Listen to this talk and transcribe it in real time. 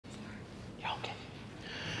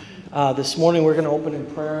This morning we're going to open in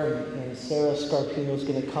prayer, and Sara Scarpino is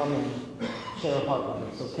going to come and share a heart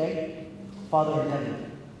with us, okay? Father in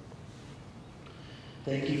heaven,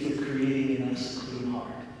 thank you for creating in us a clean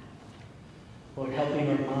heart. Lord,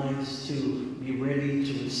 helping our minds to be ready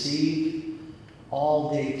to receive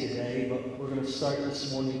all day today, but we're going to start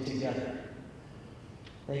this morning together.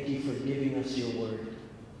 Thank you for giving us your word,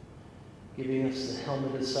 giving us the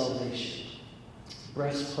helmet of salvation,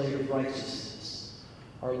 breastplate of righteousness,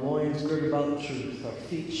 our loins girded about truth, our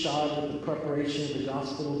feet shod with the preparation of the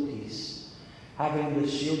gospel of peace, having the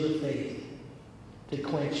shield of faith to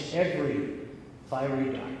quench every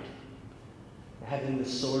fiery dart, and having the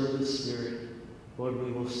sword of the Spirit. Lord,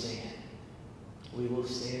 we will stand. We will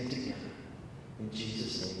stand together. In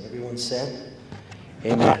Jesus' name. Everyone said,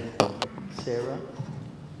 amen. Sara?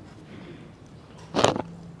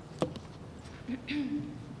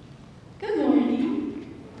 Good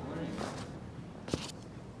morning.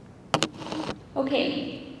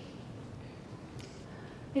 Okay.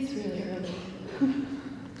 It's really early.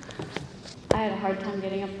 I had a hard time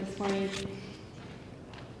getting up this morning.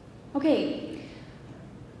 Okay.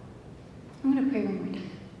 I'm going to pray one more time.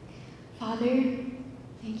 Father,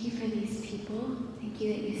 thank you for these people. Thank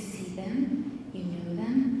you that you see them, you know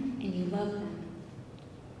them, and you love them.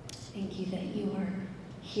 Thank you that you are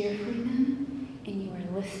here for them and you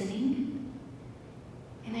are listening.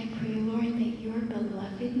 And I pray, Lord, that your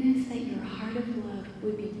belovedness, that your heart of love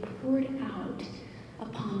would be poured out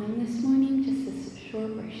upon them this morning, just this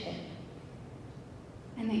short worship.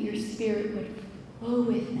 And that your Spirit would flow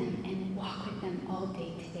with them and walk with them all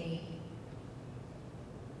day today.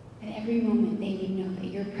 At every moment they would know that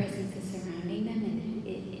your presence is surrounding them and that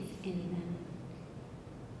it is in them.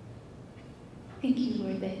 Thank you,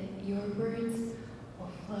 Lord, that your words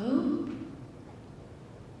will flow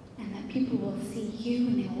and that people will see you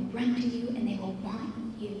and they will run to you and they will want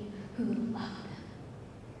you who love them.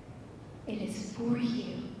 It is for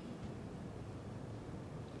you.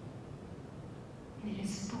 And it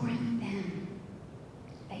is for them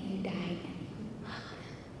that you died and you love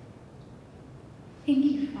them. Thank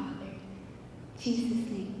you, Father. In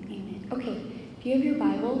Jesus' name, amen. Okay, if you have your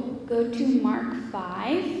Bible, go to Mark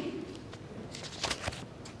 5.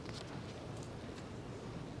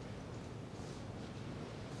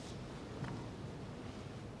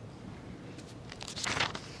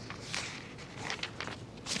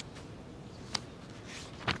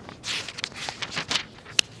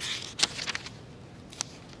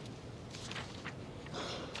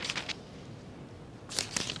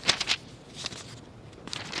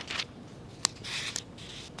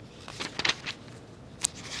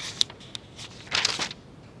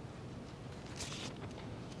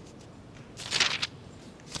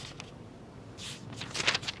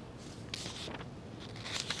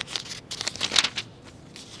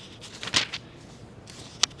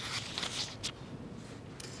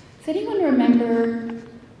 Does anyone remember,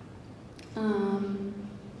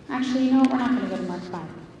 actually, you know what, we're not going to go to Mark 5.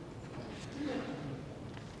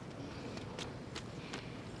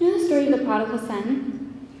 You know the story of the prodigal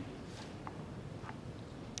son?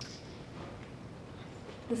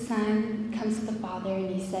 The son comes to the father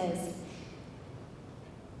and he says,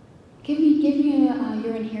 give me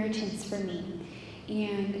your inheritance for me.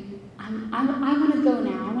 And I want to go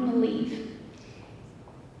now, I want to leave.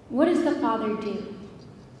 What does the father do?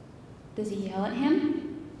 Does he yell at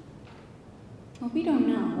him? Well, we don't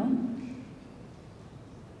know.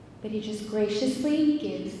 But he just graciously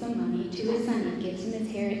gives the money to his son. He gives him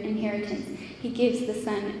his inheritance. He gives the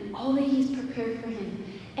son all that he's prepared for him.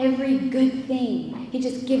 Every good thing. He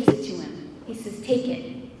just gives it to him. He says, take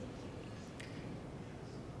it.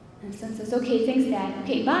 And the son says, okay, thanks, Dad.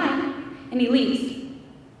 Okay, bye. And he leaves.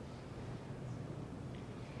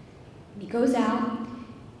 And he goes out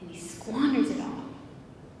and he squanders it all.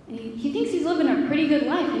 And he thinks he's living a pretty good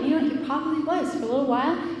life. And you know what? He probably was. For a little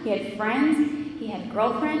while, he had friends, he had a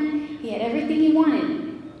girlfriend, he had everything he wanted.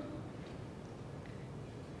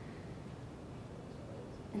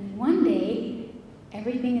 And then one day,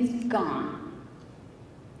 everything is gone.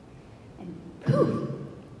 And poof!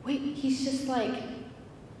 Wait, he's just like,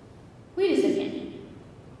 wait a second.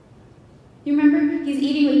 You remember? He's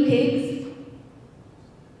eating with pigs,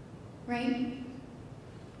 right?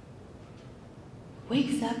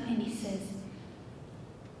 Wakes up and he says,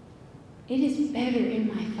 it is better in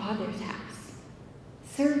my Father's house.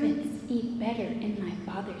 Servants eat better in my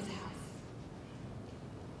Father's house.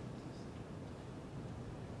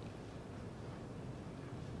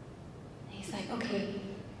 And he's like, okay,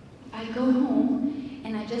 if I go home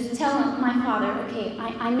and I just tell my father, okay,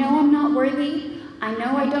 I know I'm not worthy, I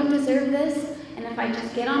know I don't deserve this, and if I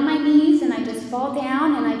just get on my knees and I just fall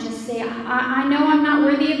down and I just say, I know I'm not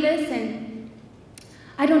worthy of this and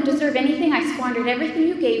I don't deserve anything. I squandered everything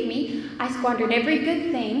you gave me. I squandered every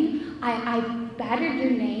good thing. I battered your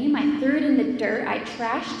name. I threw it in the dirt. I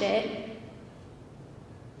trashed it.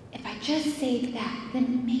 If I just say that,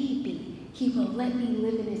 then maybe he will let me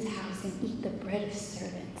live in his house and eat the bread of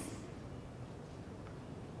servants.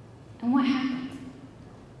 And what happens?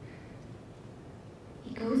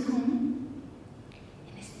 He goes home,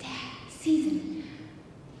 and his dad sees him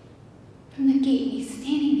from the gate. He's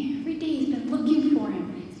standing there. Every day he's been looking for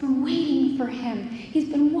him. He's been waiting for him. He's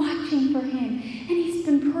been watching for him. And he's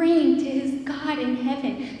been praying to his God in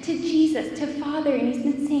heaven, to Jesus, to Father. And he's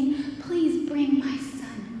been saying, please bring my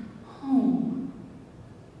son home.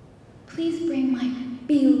 Please bring my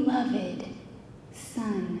beloved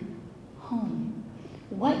son home.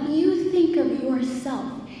 What you think of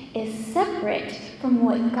yourself is separate from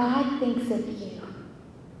what God thinks of you.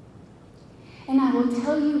 And I will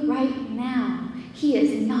tell you right now, he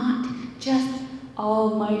is not just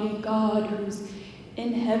Almighty God who's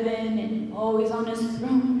in heaven and always on his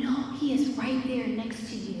throne. No, he is right there next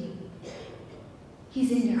to you.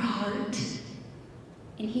 He's in your heart.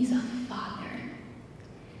 And he's a father.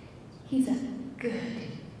 He's a good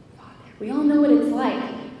father. We all know what it's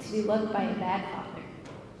like to be loved by a bad father.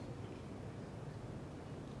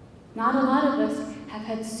 Not a lot of us have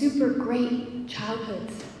had super great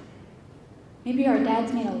childhoods. Maybe our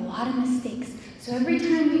dads made a lot of mistakes. So every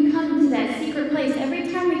time we come to that secret place,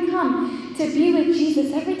 every time we come to be with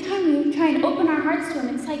Jesus, every time we try and open our hearts to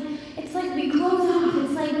him, it's like we close off.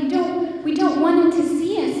 It's like we don't want him to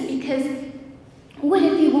see us, because what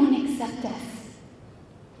if he won't accept us?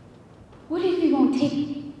 What if he won't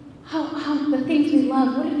take how the things we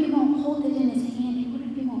love, what if he won't hold it in his hand, and what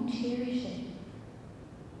if he won't cherish it?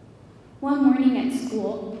 One morning at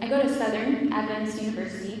school, I go to Southern Adventist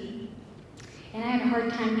University, and I had a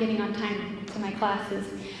hard time getting on time to my classes.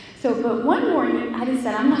 But one morning, I just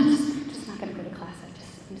said, I'm just not going to go to class.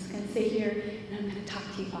 I'm just going to sit here, and I'm going to talk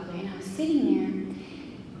to you, Father. And I was sitting there,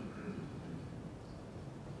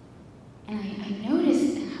 and I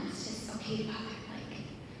noticed, and I was just, okay, Father,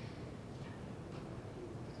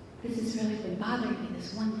 this has really been bothering me,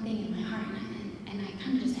 this one thing in my heart. And I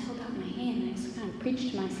kind of just held out my hand, and I just kind of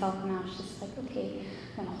preached to myself, and I was just like, okay,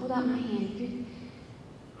 I'm going to hold out my hand.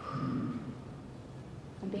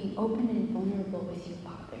 I'm being open and vulnerable with you,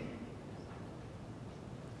 Father.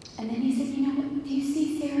 And then he said, you know what? Do you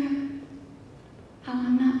see, Sarah, how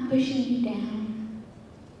I'm not pushing you down?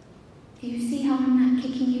 Do you see how I'm not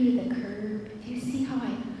kicking you to the curb? Do you see how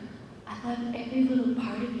I love every little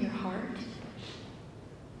part of your heart?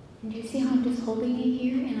 And do you see how I'm just holding it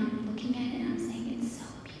here, and I'm looking at it, and I'm saying, it's so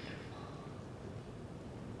beautiful.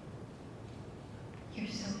 You're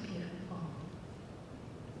so beautiful.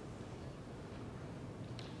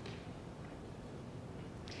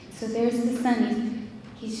 So there's the son.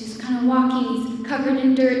 He's just kind of walking. He's covered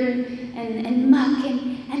in dirt and muck.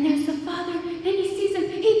 And there's the father. And he sees him.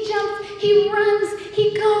 He jumps. He runs.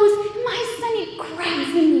 He goes. And my son, he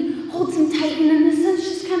grabs him. He holds him tight. And then the son's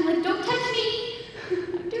just kind of like, don't touch me.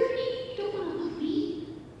 I'm dirty. You don't want to love me.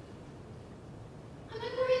 I'm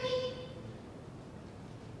not worthy.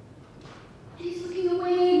 And he's looking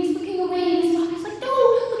away. He's looking away. And his father's like, no,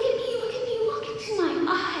 look at me. Look at me. Look into my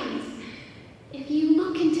eyes. If you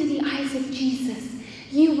look into the eyes of Jesus,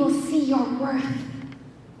 you will see your worth.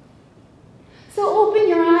 So open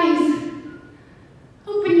your eyes.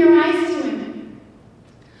 Open your eyes to him.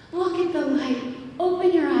 Look at the light.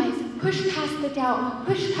 Open your eyes. Push past the doubt.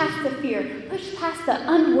 Push past the fear. Push past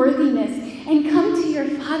the unworthiness. And come to your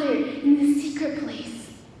Father in the secret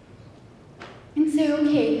place. And say,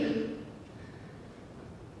 okay,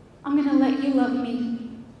 I'm going to let you love me.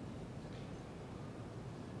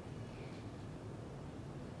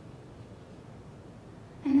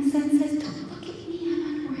 And the son says, don't look at me,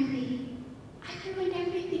 I'm unworthy. I ruined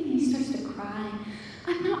everything. And he starts to cry.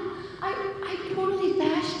 I totally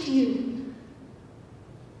bashed you.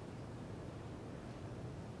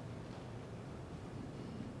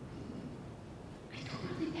 I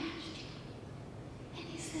totally bashed you. And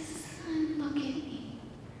he says, son, look at me.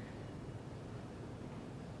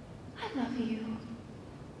 I love you.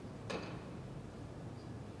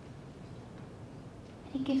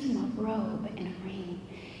 And he gives him a robe and a ring.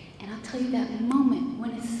 And I'll tell you that moment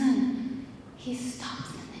when his son, he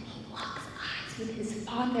stops and then he locks eyes with his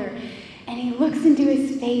father. And he looks into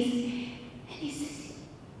his face and he says,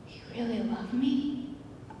 you really love me?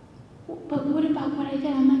 But what about what I did?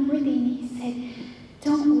 I'm unworthy. And he said,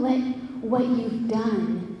 don't let what you've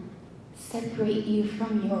done separate you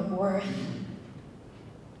from your worth.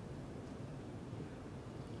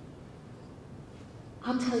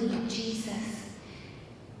 I'll tell you, Jesus,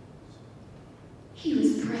 he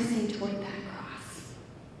was pressing toward that cross.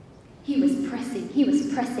 He was pressing, he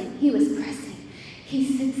was pressing, he was pressing.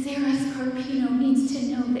 He said, Sara Scarpino needs to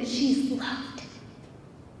know that she's loved.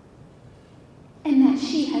 And that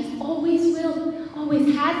she has always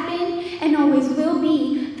has been, and always will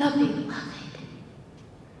be the beloved.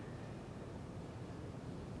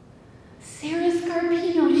 Sara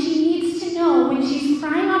Scarpino, she needs to know when she's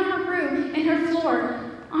crying on her room, in her floor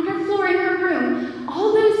in her room,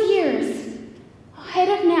 all those years ahead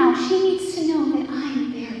of now, she needs to know that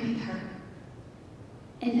I'm there with her.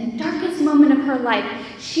 In the darkest moment of her life,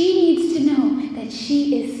 she needs to know that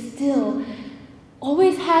she is still,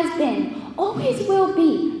 always has been, always will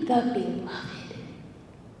be the beloved.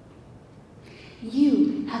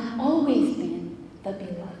 You have always been the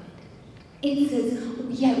beloved. It says,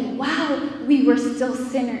 yet while we were still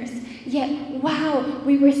sinners, yet while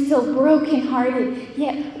we were still brokenhearted,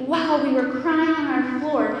 yet while we were crying on our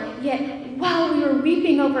floor, yet while we were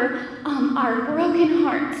weeping over our broken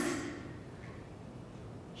hearts,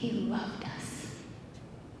 he loved us.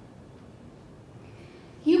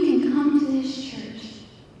 You can come to this church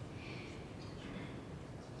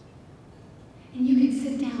and you can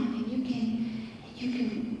sit down and you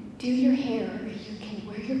can do your hair or you can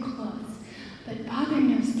wear your clothes. But Father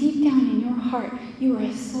knows deep down in your heart, you are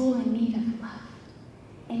a soul in need of love.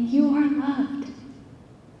 And you are loved.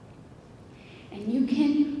 And you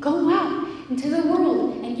can go out into the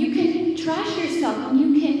world and you can trash yourself and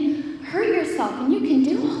you can hurt yourself and you can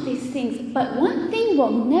do all these things. But one thing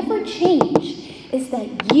will never change is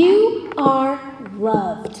that you are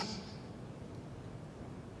loved.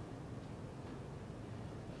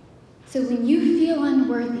 So when you feel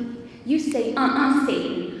unworthy, you say,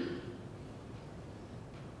 Satan.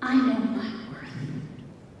 I know my worth.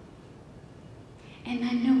 And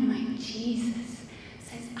I know my Jesus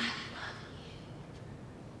says, I love you.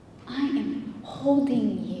 I am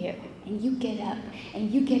holding you. And you get up,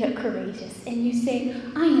 and you get up courageous, and you say,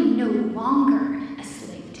 I am no longer a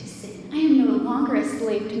slave to sin. I am no longer a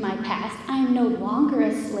slave to my past. I am no longer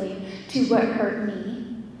a slave to what hurt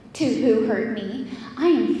me, to who hurt me. I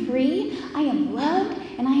am free, I am loved,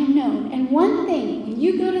 and I am known. And one thing, when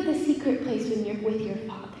you go to the secret place when you're with your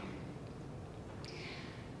Father,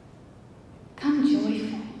 come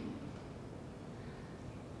joyful.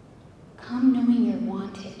 Come knowing you're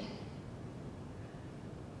wanted.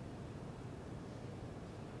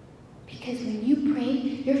 Because when you pray,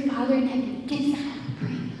 your Father in heaven gets out and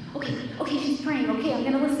pray. Okay, she's praying. Okay, I'm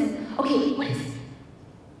going to listen. Okay, what is it?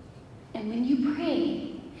 And when you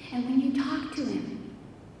pray, and when you talk to him,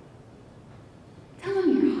 tell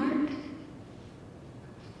him your heart.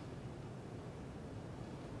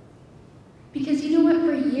 Because you know what,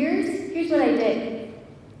 for years, here's what I did.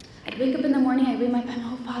 I'd wake up in the morning, I'd read my Bible,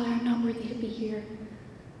 oh, Father, I'm not worthy to be here.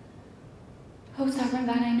 Oh, sovereign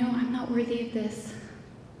God, I know I'm not worthy of this.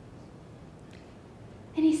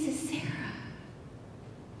 And he says, Sara,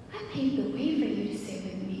 I paved the way for you to sit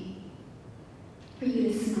with me, for you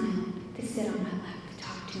to smile, to sit on my lap, to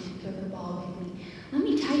talk to me, throw the ball with me. Let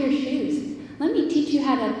me tie your shoes. Let me teach you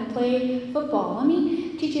how to play football. Let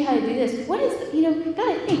me teach you how to do this. What is,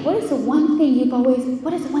 gotta think, what is the one thing you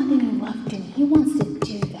love doing? He wants to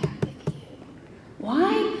do that with you.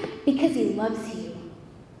 Why? Because he loves you.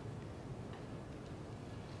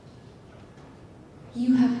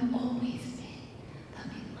 You have always been the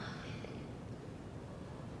beloved.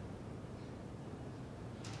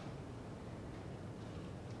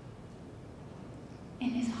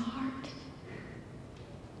 And his heart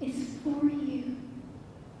is for you.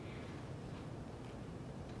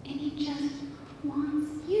 And he just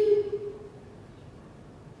wants you.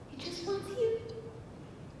 He just wants you.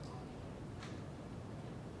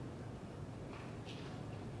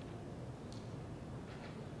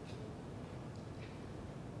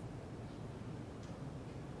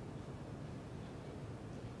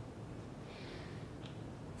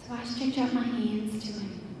 So I stretch out my hands to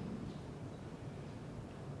him.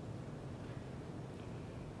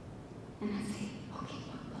 And I say, okay,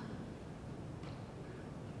 Papa.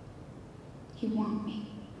 You want me.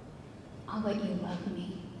 I'll let you love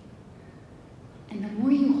me. And the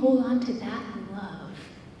more you hold on to that love,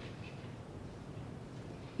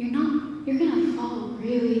 you're going to fall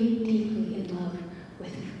really deeply in love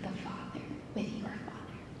with the Father, with your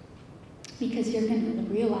Father. Because you're going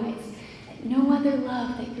to realize that no other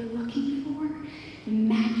love that you're looking for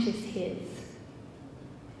matches his.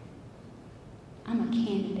 I'm a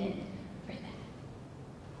candidate for that.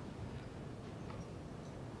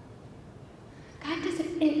 God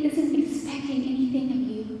isn't expecting anything of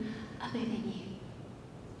you other than you.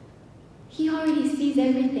 He already sees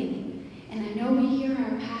everything. And I know we hear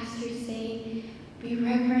our pastors say, be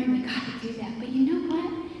reverent, we got to do that. But you know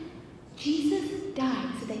what? Jesus died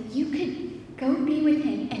so that you could go be with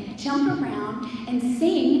him and jump around and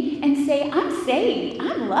sing and say, I'm saved,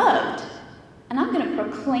 I'm loved. And I'm going to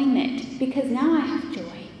proclaim it because now I have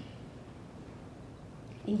joy.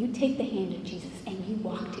 And you take the hand of Jesus and you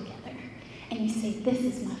walk together. And you say, this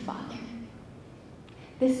is my Father.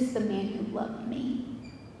 This is the man who loved me.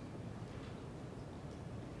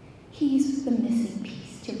 He's the missing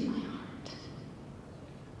piece to my heart.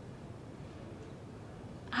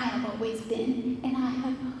 I have always been, and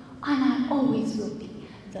I always will be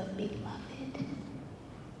the beloved.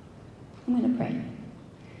 I'm going to pray.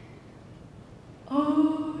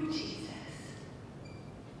 Oh, Jesus.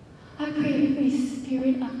 I pray every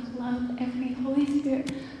spirit of love, every Holy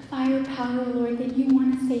Spirit fire, power, Lord, that you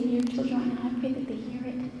want to save your children, and I pray that they hear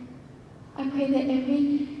it. I pray that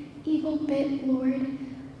every evil bit, Lord,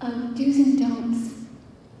 of do's and don'ts,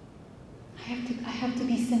 I have to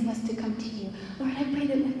be sinless to come to you. Lord, I pray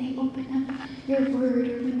that when they open up your word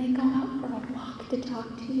or when they go out for a walk to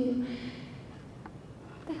talk to you,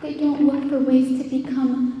 that they don't look for ways to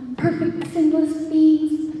become perfect, sinless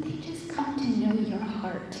beings, but they just come to know your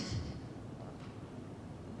heart.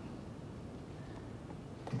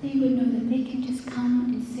 That they would know that they can just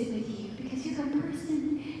come and sit with you because you're a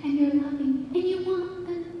person and you're loving and you want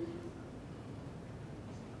them.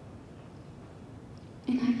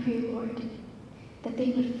 And I pray, Lord, that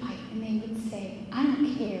they would fight and they would say, I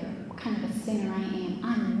don't care what kind of a sinner I am,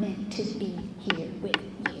 I'm meant to be here with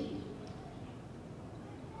you.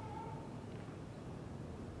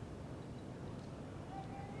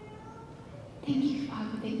 Thank you,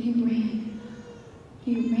 Father, that you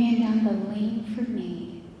ran down the lane for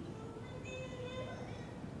me.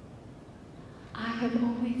 I have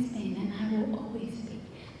always been and I will always be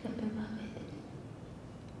the beloved.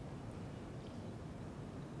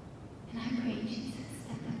 And I pray, Jesus,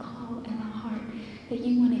 that the call in the heart that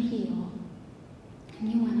you want to heal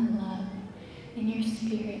and you want to love in your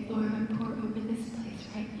spirit, Lord, would pour over this place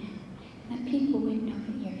right now. And that people would know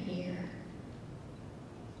that you're here.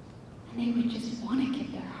 And they would just want to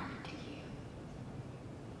give their heart to you.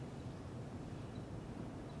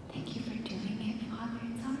 Thank you for doing it, Father.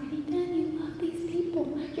 It's already done. You love these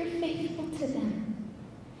people. You're faithful to them.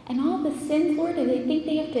 And all the sins, Lord, that they think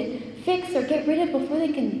they have to fix or get rid of before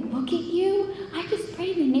they can look at you, I just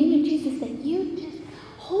pray in the name of Jesus that you just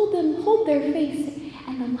hold their face,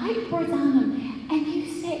 and the light pours on them, and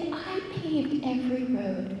you say, I paved every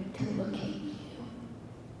road to look at you.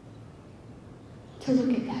 To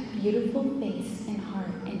look at that beautiful face and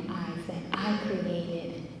heart and eyes that I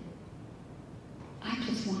created. I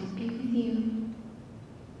just want to be with you.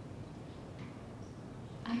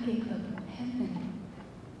 I gave up heaven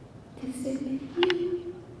to sit with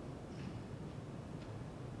you.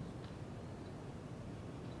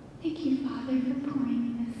 Thank you, Father, for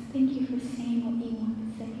pouring this. Thank you for saying what you want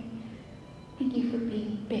to say. Thank you for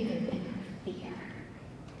being bigger than our fear.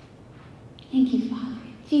 Thank you, Father.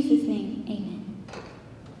 In Jesus' name, amen.